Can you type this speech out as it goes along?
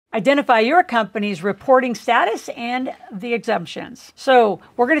Identify your company's reporting status and the exemptions. So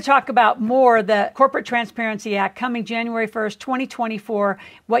we're going to talk about more the Corporate Transparency Act coming January 1st, 2024,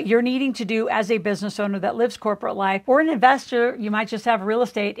 what you're needing to do as a business owner that lives corporate life, or an investor. You might just have real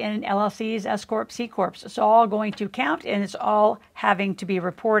estate in LLCs, S Corps, C Corps. It's all going to count and it's all having to be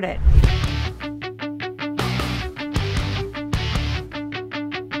reported.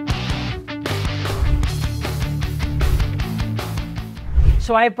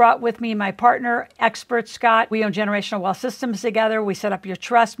 So I brought with me my partner, expert Scott. We own Generational Wealth Systems together. We set up your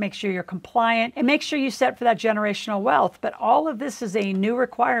trust, make sure you're compliant, and make sure you set for that generational wealth. But all of this is a new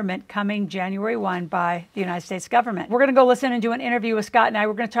requirement coming January 1 by the United States government. We're going to go listen and do an interview with Scott and I.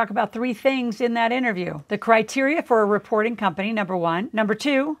 We're going to talk about 3 things in that interview. The criteria for a reporting company, number 1. Number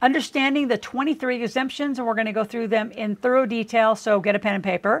 2, understanding the 23 exemptions, and we're going to go through them in thorough detail, so get a pen and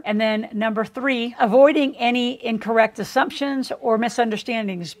paper. And then number 3, avoiding any incorrect assumptions or misunderstandings.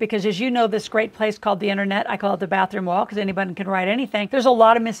 Because as you know, this great place called the internet, I call it the bathroom wall because anybody can write anything. There's a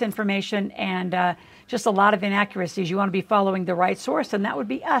lot of misinformation and just a lot of inaccuracies. You want to be following the right source, and that would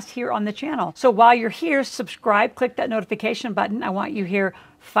be us here on the channel. So while you're here, subscribe, click that notification button. I want you here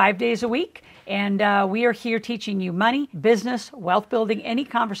 5 days a week. And we are here teaching you money, business, wealth building, any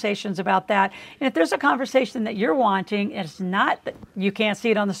conversations about that. And if there's a conversation that you're wanting, and it's not that you can't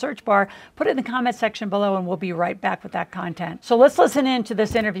see it on the search bar, put it in the comment section below and we'll be right back with that content. So let's listen in to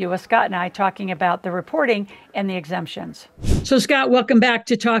this interview with Scott and I talking about the reporting and the exemptions. So Scott, welcome back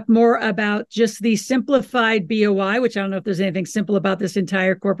to talk more about just the simplified BOI, which I don't know if there's anything simple about this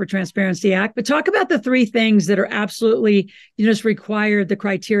entire Corporate Transparency Act, but talk about the 3 things that are absolutely, just required the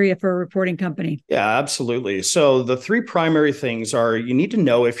criteria for a reporting company. Yeah, absolutely. So the 3 primary things are you need to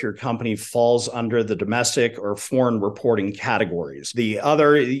know if your company falls under the domestic or foreign reporting categories. The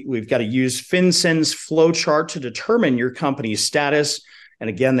other, we've got to use FinCEN's flowchart to determine your company's status. And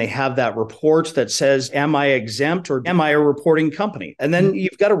again, they have that report that says, am I exempt or am I a reporting company? And then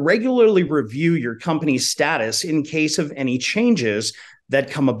you've got to regularly review your company's status in case of any changes that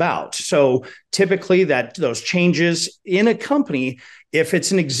come about. So typically those changes in a company, if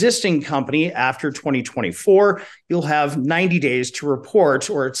it's an existing company after 2024, you'll have 90 days to report,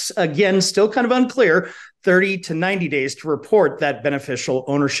 or it's again, still kind of unclear, 30 to 90 days to report that beneficial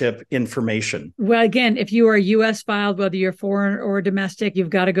ownership information. Well, again, if you are U.S. filed, whether you're foreign or domestic, you've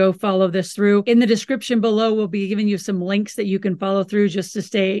got to go follow this through. In the description below, we'll be giving you some links that you can follow through just to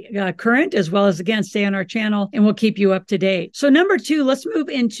stay current, as well as, again, stay on our channel, and we'll keep you up to date. So number 2, let's move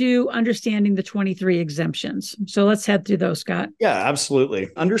into understanding the 23 exemptions. So let's head through those, Scott. Yeah, absolutely.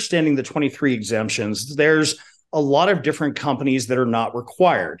 Understanding the 23 exemptions, there's a lot of different companies that are not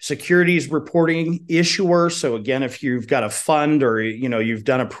required. Securities reporting issuer. So again, if you've got a fund or you've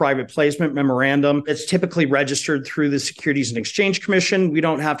done a private placement memorandum, it's typically registered through the Securities and Exchange Commission. We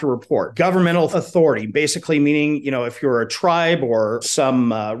don't have to report. Governmental authority, basically meaning, if you're a tribe or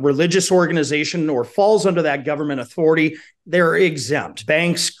some religious organization or falls under that government authority, they're exempt.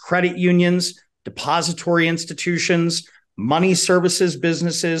 Banks, credit unions, depository institutions, money services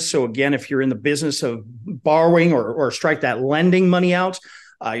businesses. So again, if you're in the business of borrowing or strike that lending money out,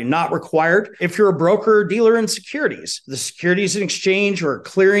 you're not required. If you're a broker or dealer in securities, the Securities and Exchange or a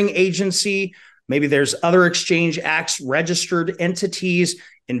clearing agency, maybe there's other Exchange Acts registered entities,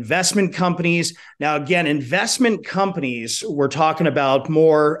 investment companies. Now, again, investment companies, we're talking about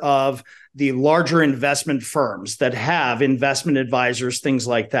more of the larger investment firms that have investment advisors, things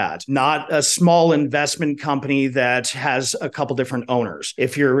like that. Not a small investment company that has a couple different owners.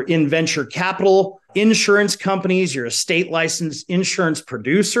 If you're in venture capital, insurance companies, you're a state licensed insurance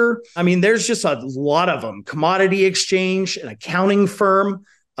producer. I mean, there's just a lot of them. Commodity exchange, an accounting firm,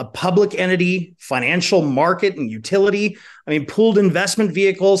 a public entity, financial market and utility. I mean, pooled investment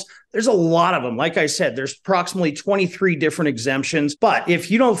vehicles. There's a lot of them. Like I said, there's approximately 23 different exemptions. But if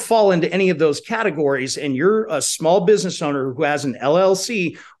you don't fall into any of those categories and you're a small business owner who has an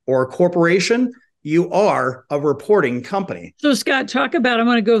LLC or a corporation, you are a reporting company. So Scott, I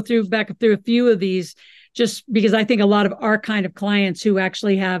want to go back through a few of these, just because I think a lot of our kind of clients who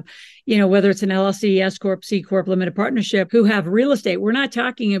actually have, whether it's an LLC, S Corp, C Corp, limited partnership, who have real estate. We're not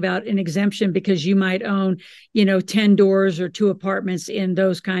talking about an exemption because you might own, 10 doors or 2 apartments in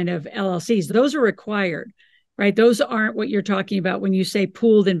those kind of LLCs. Those are required, right? Those aren't what you're talking about when you say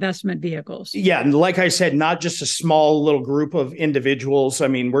pooled investment vehicles. Yeah. And like I said, not just a small little group of individuals. I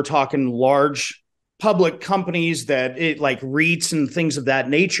mean, we're talking large public companies like REITs and things of that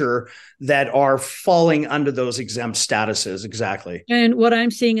nature that are falling under those exempt statuses. Exactly. And what I'm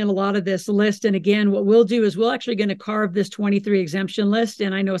seeing in a lot of this list, and again, what we'll do is we're actually going to carve this 23 exemption list.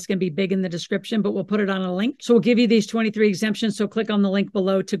 And I know it's going to be big in the description, but we'll put it on a link. So we'll give you these 23 exemptions. So click on the link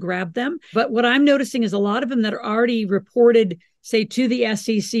below to grab them. But what I'm noticing is a lot of them that are already reported, say, to the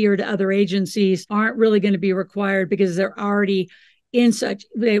SEC or to other agencies, aren't really going to be required because they're already in such,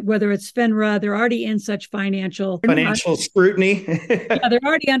 whether it's FINRA, they're already in such financial scrutiny. Yeah, they're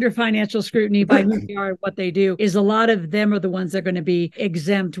already under financial scrutiny by who they are and what they do. Is a lot of them are the ones that are going to be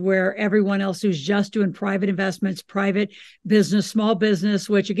exempt, where everyone else who's just doing private investments, private business, small business,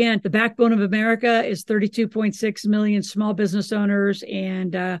 which again, the backbone of America is 32.6 million small business owners.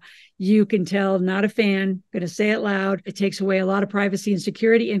 And you can tell, not a fan, going to say it loud. It takes away a lot of privacy and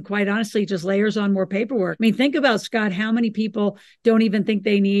security. And quite honestly, just layers on more paperwork. I mean, think about, Scott, how many people don't even think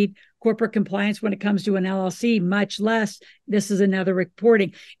they need corporate compliance when it comes to an LLC, much less this is another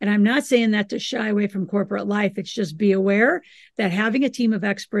reporting. And I'm not saying that to shy away from corporate life. It's just be aware that having a team of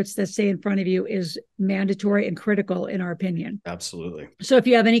experts that stay in front of you is mandatory and critical, in our opinion. Absolutely. So if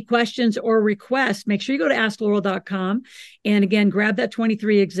you have any questions or requests, make sure you go to askloral.com. And again, grab that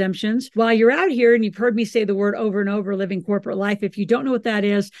 23 exemptions. While you're out here, and you've heard me say the word over and over, living corporate life, if you don't know what that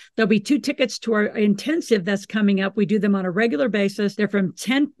is, there'll be 2 tickets to our intensive that's coming up. We do them on a regular basis. They're from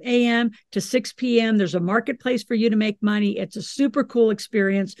 10 a.m. to 6 p.m. There's a marketplace for you to make money. It's a super cool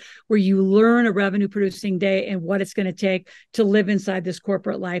experience where you learn a revenue producing day and what it's going to take to live inside this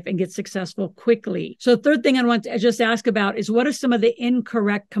corporate life and get successful quickly. So third thing I want to just ask about is, what are some of the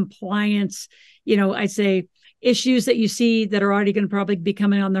incorrect compliance, I'd say, issues that you see that are already going to probably be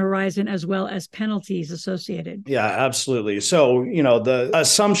coming on the horizon, as well as penalties associated? Yeah, absolutely. So, the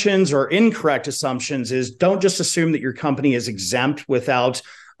assumptions or incorrect assumptions is, don't just assume that your company is exempt without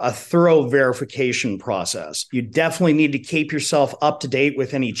a thorough verification process. You definitely need to keep yourself up to date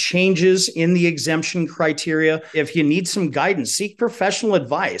with any changes in the exemption criteria. If you need some guidance, seek professional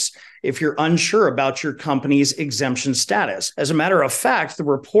advice if you're unsure about your company's exemption status. As a matter of fact, the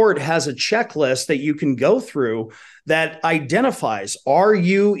report has a checklist that you can go through that identifies, are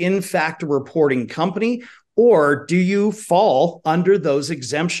you in fact a reporting company, or do you fall under those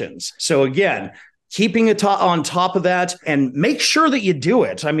exemptions? So again, keeping it on top of that, and make sure that you do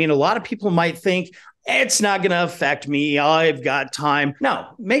it. I mean, a lot of people might think, it's not going to affect me, I've got time.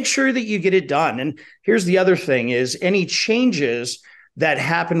 No, make sure that you get it done. And here's the other thing is, any changes that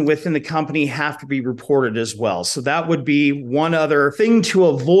happen within the company have to be reported as well. So that would be one other thing to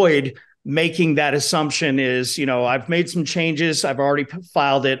avoid making that assumption is, I've made some changes, I've already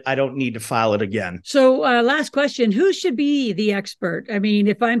filed it, I don't need to file it again. So last question, who should be the expert? I mean,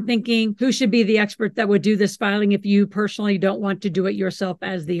 if I'm thinking, who should be the expert that would do this filing if you personally don't want to do it yourself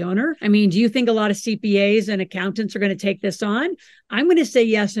as the owner? I mean, do you think a lot of CPAs and accountants are going to take this on? I'm going to say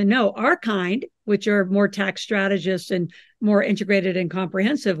yes and no. Our kind, which are more tax strategists and more integrated and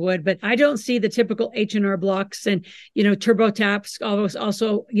comprehensive, would, but I don't see the typical H&R blocks and, TurboTax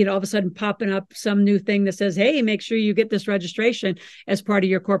also, all of a sudden popping up some new thing that says, hey, make sure you get this registration as part of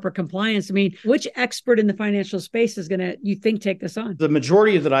your corporate compliance. I mean, which expert in the financial space is going to, you think, take this on? The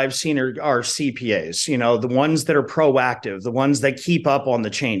majority that I've seen are CPAs, the ones that are proactive, the ones that keep up on the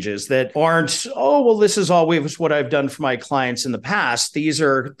changes, that aren't, oh, well, this is always what I've done for my clients in the past. These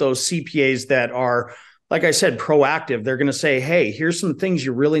are those CPAs that are, like I said, proactive. They're going to say, hey, here's some things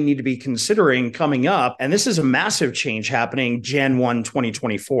you really need to be considering coming up. And this is a massive change happening Jan 1,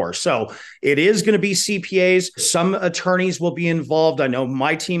 2024. So it is going to be CPAs. Some attorneys will be involved. I know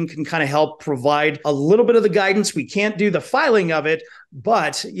my team can kind of help provide a little bit of the guidance. We can't do the filing of it,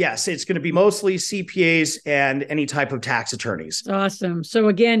 but yes, it's going to be mostly CPAs and any type of tax attorneys. Awesome. So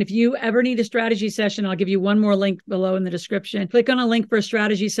again, if you ever need a strategy session, I'll give you one more link below in the description. Click on a link for a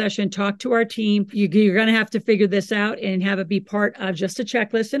strategy session, talk to our team. You're going to have to figure this out and have it be part of just a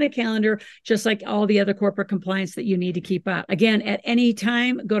checklist and a calendar, just like all the other corporate compliance that you need to keep up. Again, at any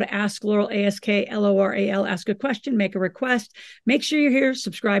time, go to Ask Loral, AskLoral, ask a question, make a request. Make sure you're here,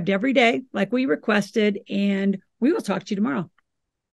 subscribed every day like we requested, and we will talk to you tomorrow.